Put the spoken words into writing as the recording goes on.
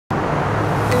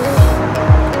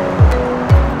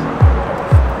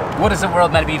What is up,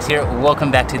 world? Matt Beeps here.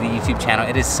 Welcome back to the YouTube channel.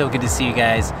 It is so good to see you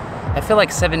guys. I feel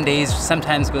like 7 days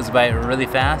sometimes goes by really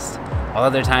fast, while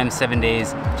other times 7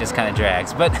 days just kind of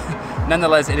drags. But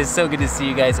nonetheless, it is so good to see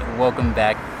you guys. Welcome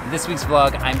back. This week's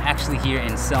vlog, I'm actually here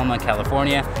in Selma,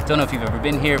 California. Don't know if you've ever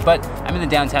been here, but I'm in the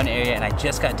downtown area and I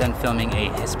just got done filming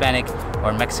a Hispanic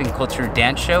or Mexican culture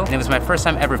dance show. And it was my first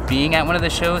time ever being at one of the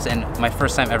shows and my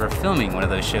first time ever filming one of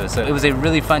those shows. So it was a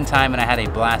really fun time and I had a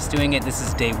blast doing it. This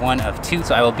is day 1 of 2,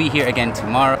 so I will be here again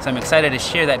tomorrow. So I'm excited to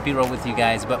share that B-roll with you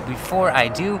guys. But before I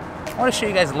do, I want to show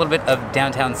you guys a little bit of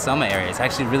downtown Selma area. It's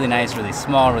actually really nice, really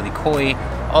small, really koi,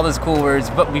 all those cool words.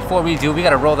 But before we do, we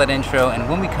gotta roll that intro, and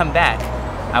when we come back,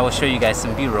 I will show you guys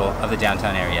some B-roll of the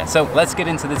downtown area. So let's get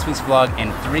into this week's vlog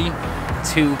in 3,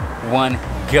 2, 1,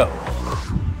 go.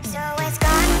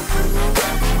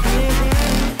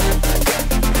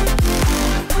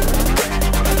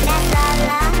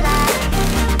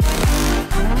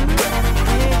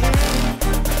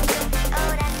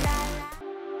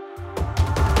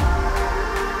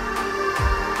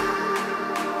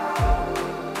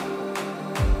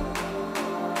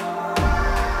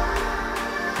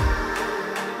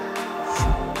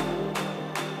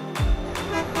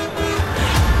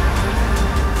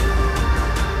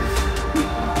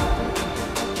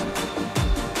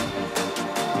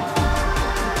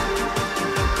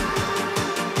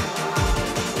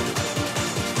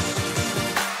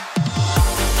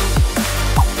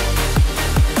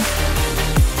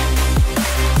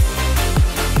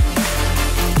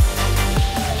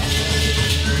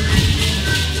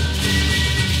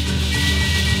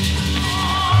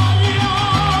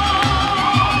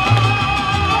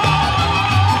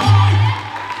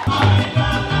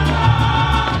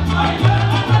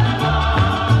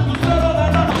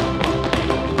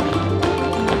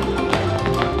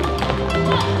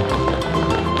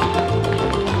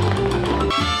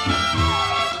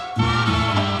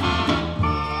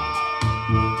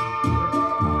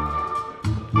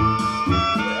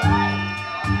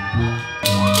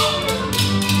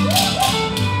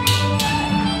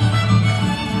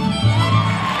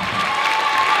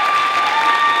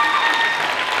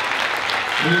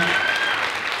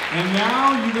 And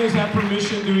now you guys have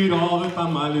permission to eat all the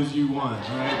tamales you want,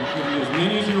 all right? You can eat as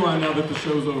many as you want now that the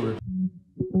show's over.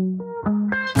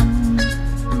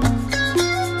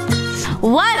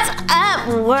 What's up,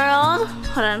 world?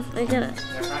 Hold on, I get it.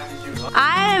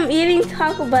 I am eating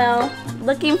Taco Bell,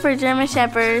 looking for German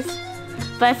Shepherds.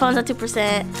 My phone's at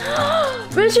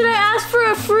 2%. Richard, I asked for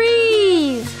a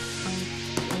freeze!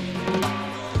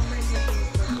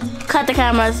 Cut the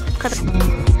cameras. Cut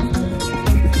the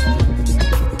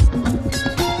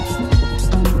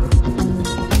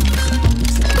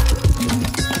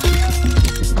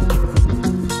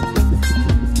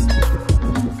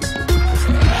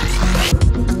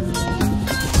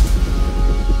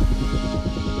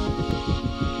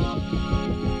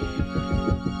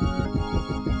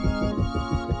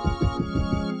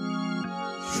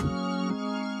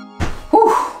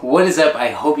What is up? I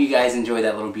hope you guys enjoyed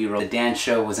that little B-roll. The dance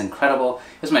show was incredible.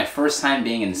 It was my first time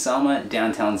being in Selma,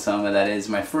 downtown Selma that is.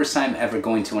 My first time ever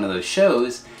going to one of those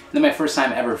shows, and then my first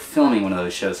time ever filming one of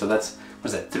those shows. So that's, what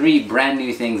was that, 3 brand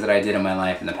new things that I did in my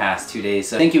life in the past 2 days.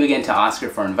 So thank you again to Oscar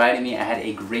for inviting me. I had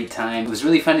a great time. It was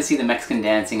really fun to see the Mexican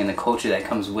dancing and the culture that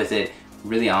comes with it.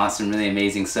 Really awesome, really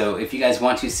amazing. So if you guys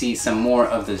want to see some more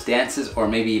of those dances, or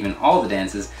maybe even all the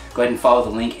dances, go ahead and follow the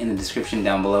link in the description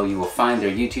down below. You will find their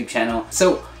YouTube channel.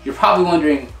 So you're probably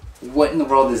wondering, what in the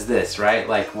world is this, right?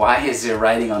 Like, why is there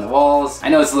writing on the walls? I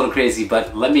know it's a little crazy,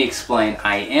 but let me explain.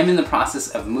 I am in the process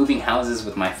of moving houses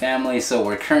with my family, so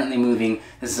we're currently moving.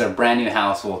 This is our brand new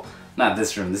house. Well, not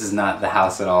this room, this is not the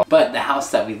house at all. But the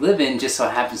house that we live in just so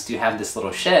happens to have this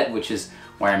little shed, which is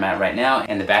where I'm at right now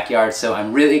in the backyard. So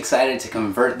I'm really excited to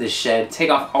convert this shed, take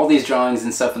off all these drawings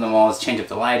and stuff on the walls, change up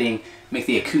the lighting, make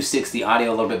the acoustics, the audio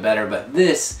a little bit better. But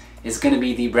this is gonna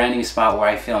be the brand new spot where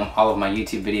I film all of my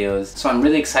YouTube videos. So I'm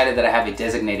really excited that I have a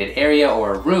designated area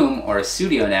or a room or a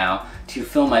studio now to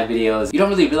film my videos. You don't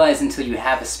really realize until you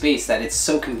have a space that it's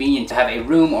so convenient to have a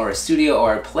room or a studio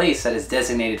or a place that is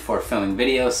designated for filming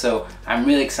videos. So I'm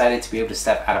really excited to be able to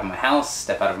step out of my house,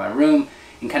 step out of my room,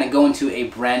 and kind of go into a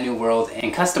brand new world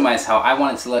and customize how I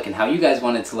want it to look and how you guys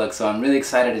want it to look. So I'm really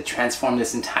excited to transform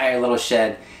this entire little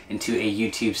shed into a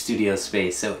YouTube studio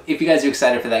space. So if you guys are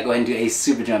excited for that, go ahead and do a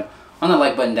super jump on the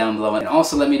like button down below. And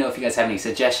also let me know if you guys have any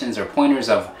suggestions or pointers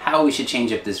of how we should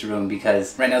change up this room,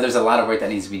 because right now there's a lot of work that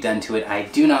needs to be done to it. I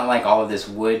do not like all of this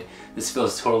wood. This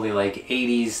feels totally like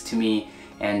 80s to me.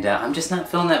 and I'm just not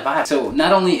feeling that vibe. So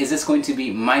not only is this going to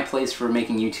be my place for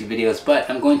making YouTube videos, but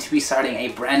I'm going to be starting a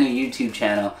brand new YouTube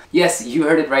channel. Yes, you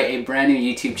heard it right, a brand new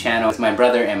YouTube channel with my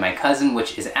brother and my cousin,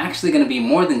 which is actually going to be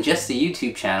more than just a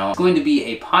YouTube channel. It's going to be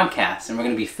a podcast, and we're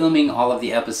going to be filming all of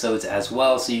the episodes as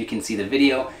well, so you can see the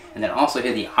video and then also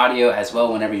hear the audio as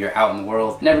well whenever you're out in the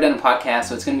world. Never done a podcast,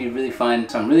 so it's going to be really fun.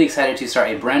 So I'm really excited to start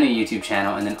a brand new YouTube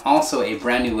channel, and then also a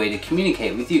brand new way to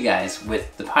communicate with you guys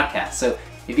with the podcast. So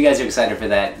if you guys are excited for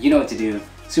that, you know what to do.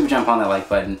 Super jump on that like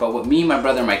button. But what me, my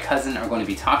brother, and my cousin are going to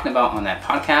be talking about on that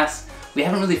podcast, we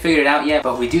haven't really figured it out yet,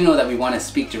 but we do know that we want to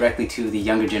speak directly to the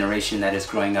younger generation that is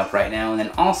growing up right now, and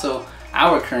then also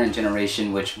our current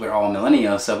generation, which we're all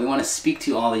millennials, so we want to speak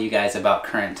to all of you guys about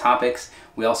current topics.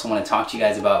 We also want to talk to you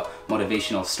guys about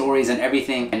motivational stories and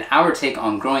everything, and our take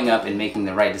on growing up and making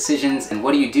the right decisions, and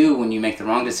what do you do when you make the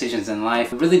wrong decisions in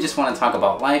life. We really just want to talk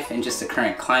about life and just the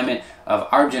current climate of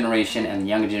our generation and the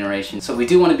younger generation. So we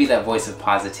do want to be that voice of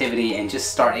positivity and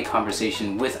just start a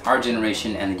conversation with our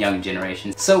generation and the younger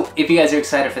generation. So if you guys are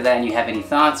excited for that and you have any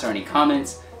thoughts or any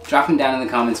comments, drop them down in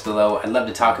the comments below. I'd love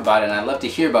to talk about it, and I'd love to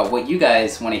hear about what you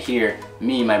guys want to hear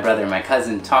me, my brother, and my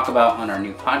cousin talk about on our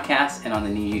new podcast and on the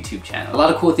new YouTube channel. A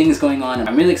lot of cool things going on.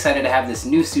 I'm really excited to have this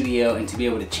new studio and to be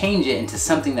able to change it into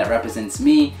something that represents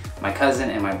me, my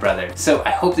cousin, and my brother. So I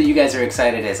hope that you guys are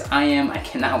excited as I am. I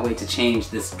cannot wait to change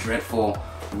this dreadful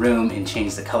room and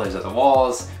change the colors of the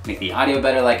walls, make the audio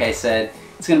better like I said.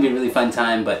 It's gonna be a really fun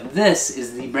time, but this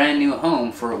is the brand new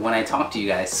home for when I talk to you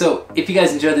guys. So if you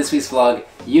guys enjoyed this week's vlog,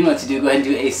 you know what to do. Go ahead and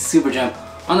do a super jump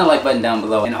on the like button down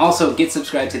below, and also get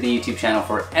subscribed to the YouTube channel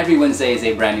for every Wednesday is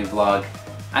a brand new vlog.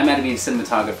 I'm Adam, the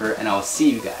cinematographer, and I'll see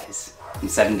you guys in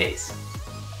 7 days.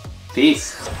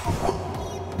 Peace.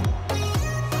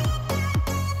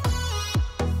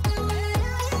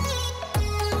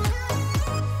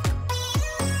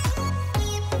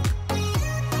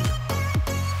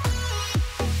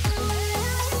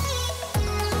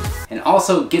 And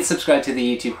also get subscribed to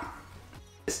the YouTube.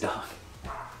 This dog.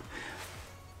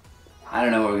 I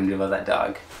don't know what we're gonna do about that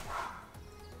dog.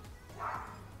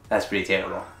 That's pretty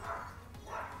terrible.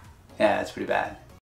 Yeah, that's pretty bad.